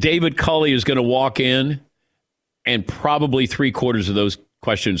 and David Culley is going to walk in, and probably 3/4 of those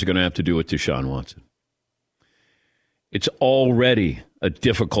questions are going to have to do with Deshaun Watson. It's already a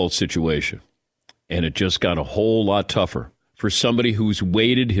difficult situation, and it just got a whole lot tougher for somebody who's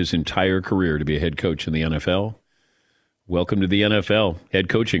waited his entire career to be a head coach in the NFL. Welcome to the NFL head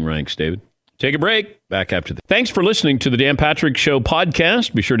coaching ranks, David. Take a break. Back after that. Thanks for listening to the Dan Patrick Show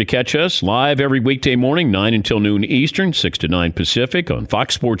podcast. Be sure to catch us live every weekday morning, 9 until noon Eastern, 6 to 9 Pacific on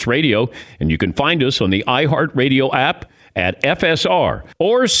Fox Sports Radio. And you can find us on the iHeartRadio app at FSR,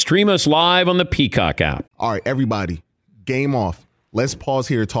 or stream us live on the Peacock app. All right, everybody, game off. Let's pause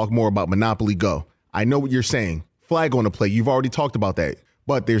here to talk more about Monopoly Go. I know what you're saying. Flag on the play. You've already talked about that.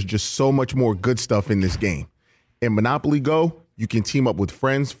 But there's just so much more good stuff in this game. In Monopoly Go, you can team up with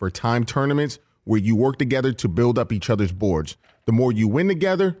friends for time tournaments where you work together to build up each other's boards. The more you win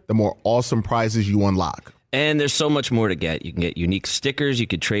together, the more awesome prizes you unlock. And there's so much more to get. You can get unique stickers. You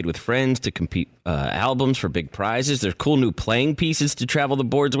could trade with friends to compete albums for big prizes. There's cool new playing pieces to travel the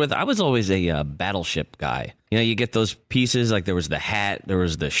boards with. I was always a battleship guy. You know, you get those pieces, like there was the hat, there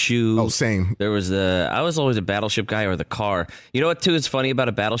was the shoe. Oh, same. I was always a battleship guy, or the car. You know what, too, is funny about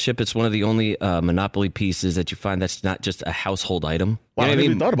a battleship? It's one of the only Monopoly pieces that you find that's not just a household item. Wow, You know I never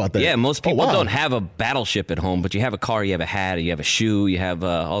even thought about that. Yeah, most people wow. don't have a battleship at home, but you have a car, you have a hat, you have a shoe, you have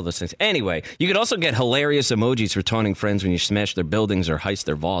all those things. Anyway, you could also get hilarious emojis for taunting friends when you smash their buildings or heist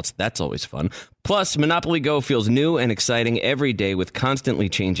their vaults. That's always fun. Plus, Monopoly Go feels new and exciting every day with constantly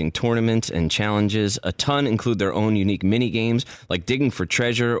changing tournaments and challenges. A ton include their own unique mini games like digging for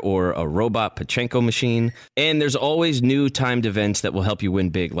treasure or a robot Pachinko machine. And there's always new timed events that will help you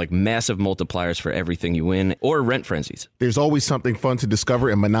win big, like massive multipliers for everything you win or rent frenzies. There's always something fun to discover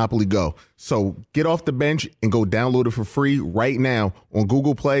in Monopoly Go. So get off the bench and go download it for free right now on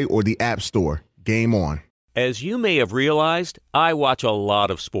Google Play or the App Store. Game on. As you may have realized, I watch a lot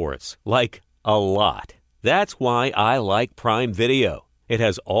of sports, like a lot. That's why I like Prime Video. It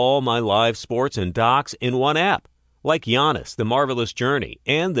has all my live sports and docs in one app, like Giannis, The Marvelous Journey,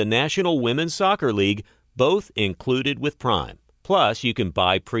 and the National Women's Soccer League, both included with Prime. Plus, you can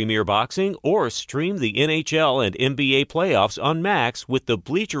buy Premier Boxing or stream the NHL and NBA playoffs on Max with the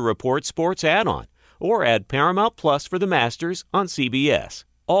Bleacher Report Sports add-on, or add Paramount Plus for the Masters on CBS.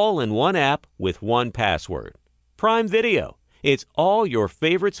 All in one app with one password. Prime Video. It's all your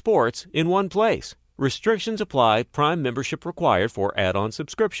favorite sports in one place. Restrictions apply. Prime membership required for add-on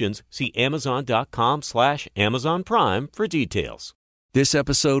subscriptions. See Amazon.com/Amazon Prime for details. This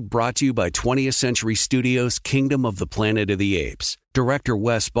episode brought to you by 20th Century Studios' Kingdom of the Planet of the Apes. Director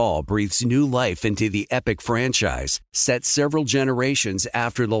Wes Ball breathes new life into the epic franchise, set several generations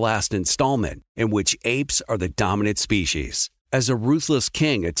after the last installment, in which apes are the dominant species. As a ruthless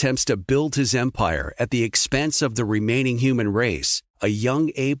king attempts to build his empire at the expense of the remaining human race, a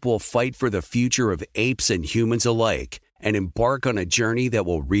young ape will fight for the future of apes and humans alike and embark on a journey that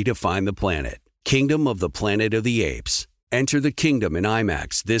will redefine the planet. Kingdom of the Planet of the Apes. Enter the kingdom in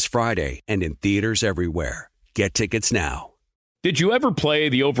IMAX this Friday and in theaters everywhere. Get tickets now. Did you ever play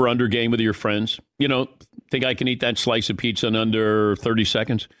the over-under game with your friends? You know, think I can eat that slice of pizza in under 30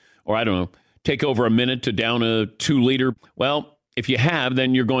 seconds? Or I don't know, take over a minute to down a 2-liter? Well, if you have,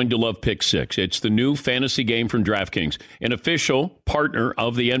 then you're going to love Pick Six. It's the new fantasy game from DraftKings, an official partner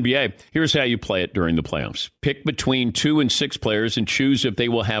of the NBA. Here's how you play it during the playoffs. Pick between 2 and 6 players and choose if they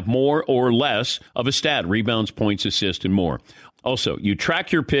will have more or less of a stat, rebounds, points, assists, and more. Also, you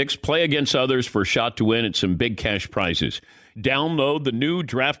track your picks, play against others for a shot to win and some big cash prizes. Download the new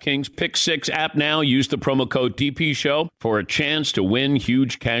DraftKings Pick Six app now. Use the promo code DPShow for a chance to win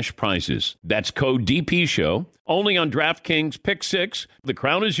huge cash prizes. That's code DPShow. Only on DraftKings Pick Six. The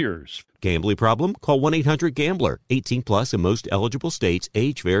crown is yours. Gambling problem? Call 1-800-GAMBLER. 18 plus in most eligible states.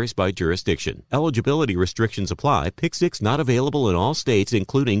 Age varies by jurisdiction. Eligibility restrictions apply. Pick Six not available in all states,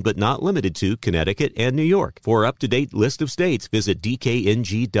 including but not limited to Connecticut and New York. For up-to-date list of states, visit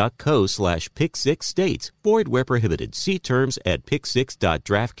dkng.co/pick6states. Void where prohibited. See terms at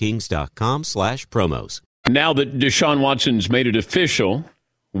pick6.draftkings.com/promos. Now that Deshaun Watson's made it official,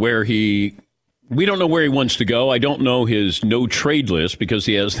 we don't know where he wants to go. I don't know his no-trade list because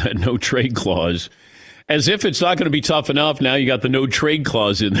he has that no-trade clause. As if it's not going to be tough enough, now you got the no-trade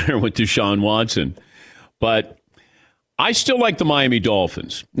clause in there with Deshaun Watson. But I still like the Miami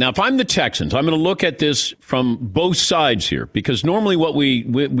Dolphins. Now, if I'm the Texans, I'm going to look at this from both sides here because normally what we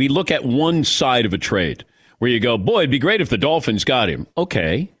look at one side of a trade where you go, boy, it'd be great if the Dolphins got him.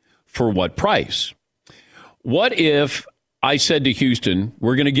 Okay, for what price? What if I said to Houston,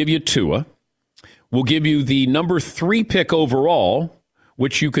 we're going to give you Tua. We'll give you the number 3 pick overall,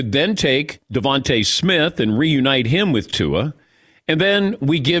 which you could then take Devontae Smith and reunite him with Tua. And then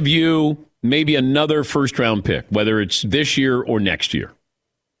we give you maybe another first-round pick, whether it's this year or next year.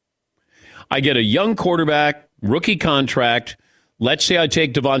 I get a young quarterback, rookie contract. Let's say I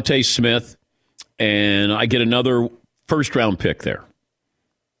take Devontae Smith, and I get another first-round pick there.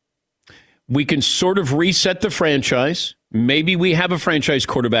 We can sort of reset the franchise. Maybe we have a franchise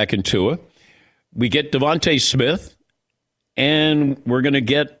quarterback in Tua. We get Devontae Smith, and we're going to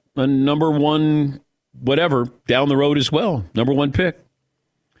get a number 1 whatever down the road as well, number 1 pick.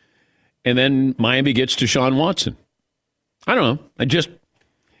 And then Miami gets Deshaun Watson. I don't know.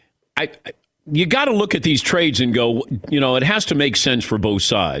 You got to look at these trades and go, it has to make sense for both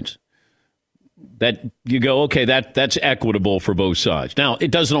sides. That you go, okay, that's equitable for both sides. Now, it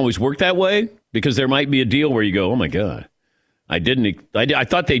doesn't always work that way because there might be a deal where you go, oh, my God. I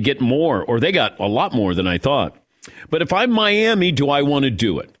thought they'd get more, or they got a lot more than I thought. But if I'm Miami, do I want to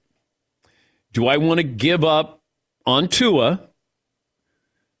do it? Do I want to give up on Tua?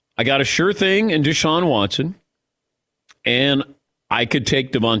 I got a sure thing in Deshaun Watson, and I could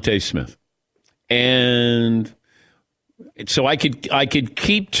take Devontae Smith. And so I could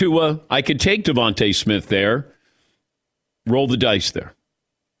keep Tua. I could take Devontae Smith there, roll the dice there,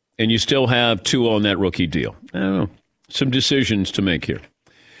 and you still have Tua on that rookie deal. I don't know. Some decisions to make here.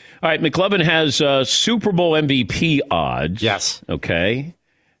 All right, McLovin has Super Bowl MVP odds. Yes. Okay.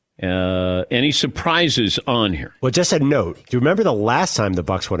 Any surprises on here? Well, just a note. Do you remember the last time the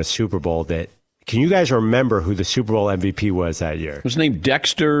Bucs won a Super Bowl? Can you guys remember who the Super Bowl MVP was that year? Was his name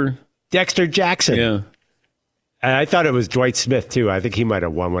Dexter Jackson. Yeah. And I thought it was Dwight Smith, too. I think he might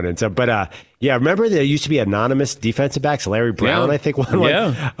have won one. But, remember there used to be anonymous defensive backs? Larry Brown, I think, won one.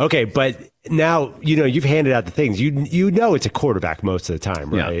 Yeah. Okay, but now, you've handed out the things. You know it's a quarterback most of the time,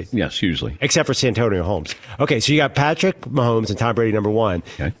 right? Yeah. Yes, usually. Except for Santonio Holmes. Okay, so you got Patrick Mahomes and Tom Brady, number 1.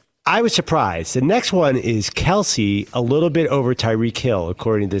 Okay. I was surprised. The next one is Kelsey, a little bit over Tyreek Hill,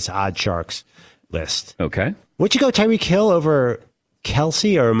 according to this Odd Sharks list. Okay. Would you go Tyreek Hill over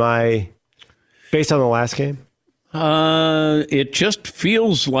Kelsey, or am I based on the last game? It just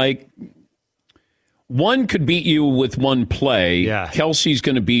feels like one could beat you with one play. Yeah. Kelsey's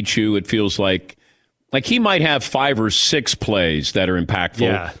going to beat you. It feels like he might have 5 or 6 plays that are impactful.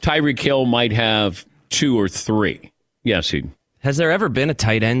 Yeah. Tyreek Hill might have 2 or 3. Yes, Has there ever been a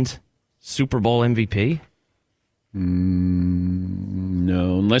tight end Super Bowl MVP?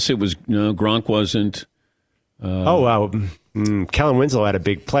 No, unless it was Gronk wasn't. Wow. Kellen Winslow had a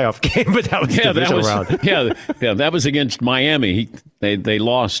big playoff game, but that was the divisional round. Yeah, that was against Miami. They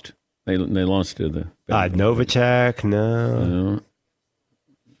lost. They lost to the Novacek. No,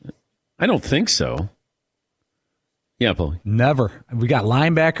 I don't think so. Yeah, Paulie. Never. We got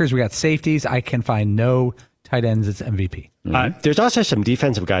linebackers. We got safeties. I can find no tight ends as MVP. There's also some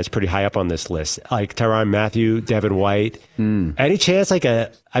defensive guys pretty high up on this list, like Tyrann Mathieu, Devin White. Any chance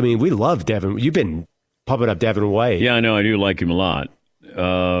we love Devin. You've been pumping up Devin White. Yeah, I know. I do like him a lot.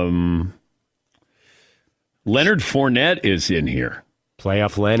 Leonard Fournette is in here.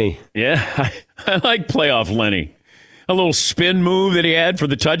 Playoff Lenny. Yeah, I like playoff Lenny. A little spin move that he had for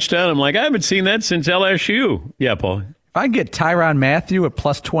the touchdown. I'm like, I haven't seen that since LSU. Yeah, Paul. If I get Tyrann Mathieu at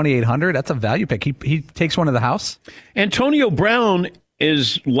plus 2,800, that's a value pick. He takes one to the house. Antonio Brown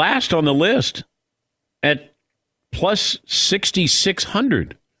is last on the list at plus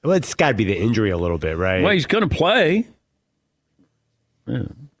 6,600. Well, it's got to be the injury a little bit, right? Well, he's going to play. Yeah.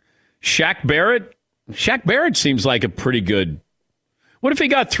 Shaq Barrett seems like a pretty good. What if he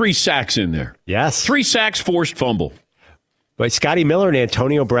got 3 sacks in there? Yes. 3 sacks, forced fumble. But Scotty Miller and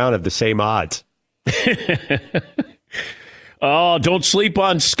Antonio Brown have the same odds. Oh, don't sleep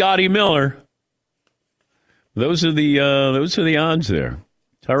on Scotty Miller. Those are the odds there.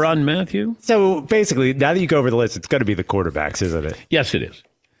 Tyrann Mathieu. So basically, now that you go over the list, it's going to be the quarterbacks, isn't it? Yes, it is.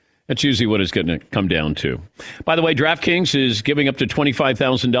 That's usually what it's going to come down to. By the way, DraftKings is giving up to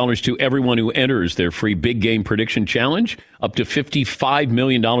 $25,000 to everyone who enters their free Big Game Prediction Challenge, up to $55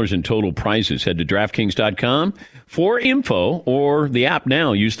 million in total prizes. Head to DraftKings.com for info or the app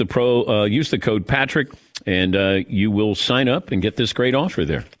now. Use the code Patrick, and you will sign up and get this great offer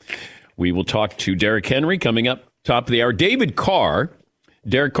there. We will talk to Derrick Henry coming up top of the hour. David Carr,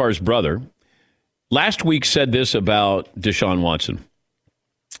 Derek Carr's brother, last week said this about Deshaun Watson.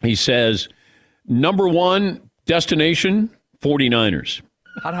 He says, number one destination, 49ers.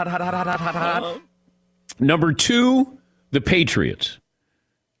 Hot. Number 2, the Patriots.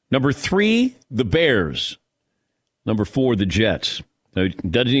 Number 3, the Bears. Number 4, the Jets.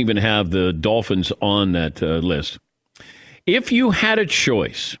 It doesn't even have the Dolphins on that list. If you had a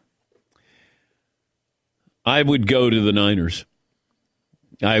choice, I would go to the Niners.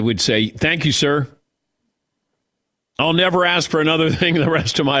 I would say, thank you, sir. I'll never ask for another thing the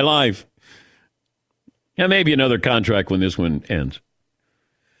rest of my life. And maybe another contract when this one ends.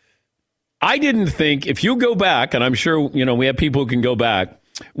 I didn't think, if you go back, and I'm sure we have people who can go back,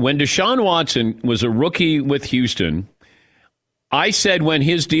 when Deshaun Watson was a rookie with Houston, I said when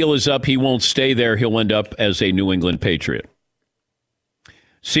his deal is up, he won't stay there. He'll end up as a New England Patriot.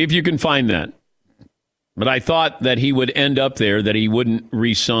 See if you can find that. But I thought that he would end up there, that he wouldn't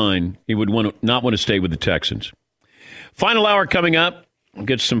re-sign. He would not want to stay with the Texans. Final hour coming up. We'll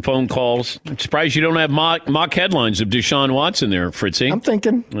get some phone calls. I'm surprised you don't have mock headlines of Deshaun Watson there, Fritzy. I'm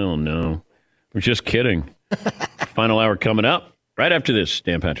thinking. Oh, no. We're just kidding. Final hour coming up right after this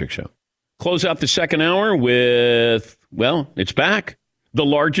Dan Patrick Show. Close out the second hour with, it's back. The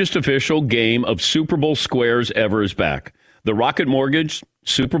largest official game of Super Bowl squares ever is back. The Rocket Mortgage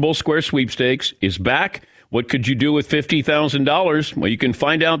Super Bowl Square Sweepstakes is back. What could you do with $50,000? Well, you can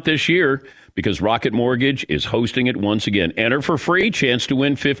find out this year, because Rocket Mortgage is hosting it once again. Enter for free, chance to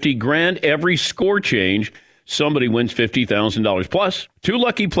win $50,000 every score change. Somebody wins $50,000. Plus, 2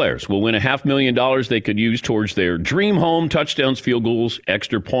 lucky players will win $500,000 they could use towards their dream home, touchdowns, field goals,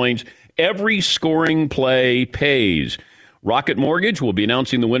 extra points. Every scoring play pays. Rocket Mortgage will be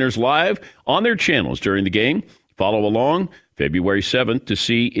announcing the winners live on their channels during the game. Follow along February 7th to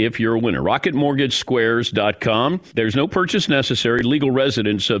see if you're a winner. RocketMortgageSquares.com. There's no purchase necessary. Legal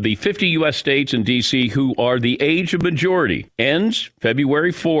residents of the 50 U.S. states and D.C. who are the age of majority. Ends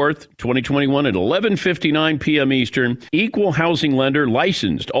February 4th, 2021 at 11:59 p.m. Eastern. Equal housing lender,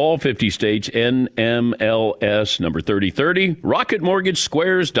 licensed all 50 states. NMLS number 3030.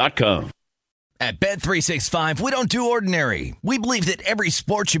 RocketMortgageSquares.com. At Bet365, we don't do ordinary. We believe that every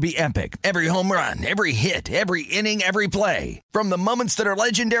sport should be epic. Every home run, every hit, every inning, every play. From the moments that are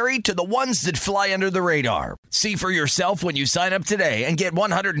legendary to the ones that fly under the radar. See for yourself when you sign up today and get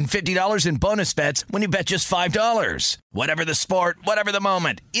 $150 in bonus bets when you bet just $5. Whatever the sport, whatever the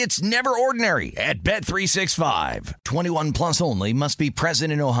moment, it's never ordinary at Bet365. 21 plus only. Must be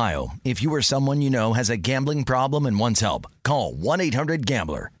present in Ohio. If you or someone you know has a gambling problem and wants help, call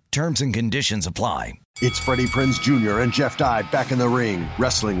 1-800-GAMBLER. Terms and conditions apply. It's Freddie Prinze Jr. and Jeff Dye back in the ring.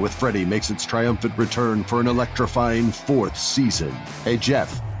 Wrestling with Freddie makes its triumphant return for an electrifying 4th season. Hey,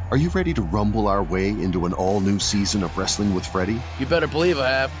 Jeff, Are you ready to rumble our way into an all-new season of Wrestling with Freddie? You better believe I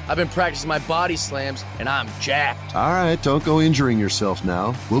have. I've been practicing my body slams, and I'm jacked. All right, don't go injuring yourself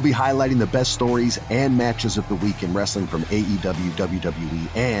now. We'll be highlighting the best stories and matches of the week in wrestling from AEW,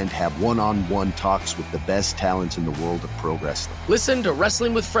 WWE, and have one-on-one talks with the best talents in the world of pro wrestling. Listen to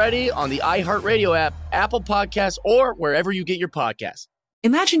Wrestling with Freddie on the iHeartRadio app, Apple Podcasts, or wherever you get your podcasts.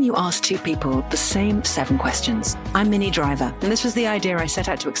 Imagine you ask two people the same 7 questions. I'm Minnie Driver, and this was the idea I set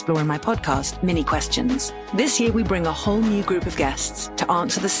out to explore in my podcast, Mini Questions. This year, we bring a whole new group of guests to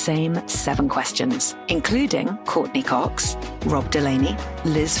answer the same 7 questions, including Courtney Cox, Rob Delaney,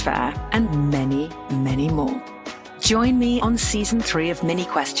 Liz Phair, and many, many more. Join me on Season 3 of Mini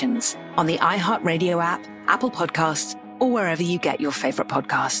Questions on the iHeartRadio app, Apple Podcasts, or wherever you get your favorite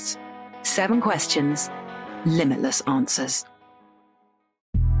podcasts. 7 questions, limitless answers.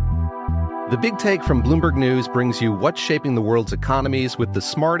 The Big Take from Bloomberg News brings you what's shaping the world's economies with the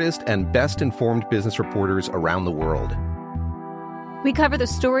smartest and best-informed business reporters around the world. We cover the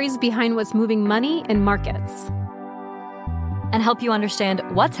stories behind what's moving money and markets, and help you understand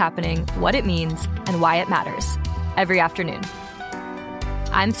what's happening, what it means, and why it matters every afternoon.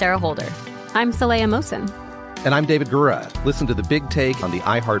 I'm Sarah Holder. I'm Saleha Mohsin. And I'm David Gura. Listen to The Big Take on the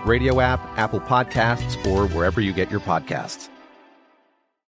iHeartRadio app, Apple Podcasts, or wherever you get your podcasts.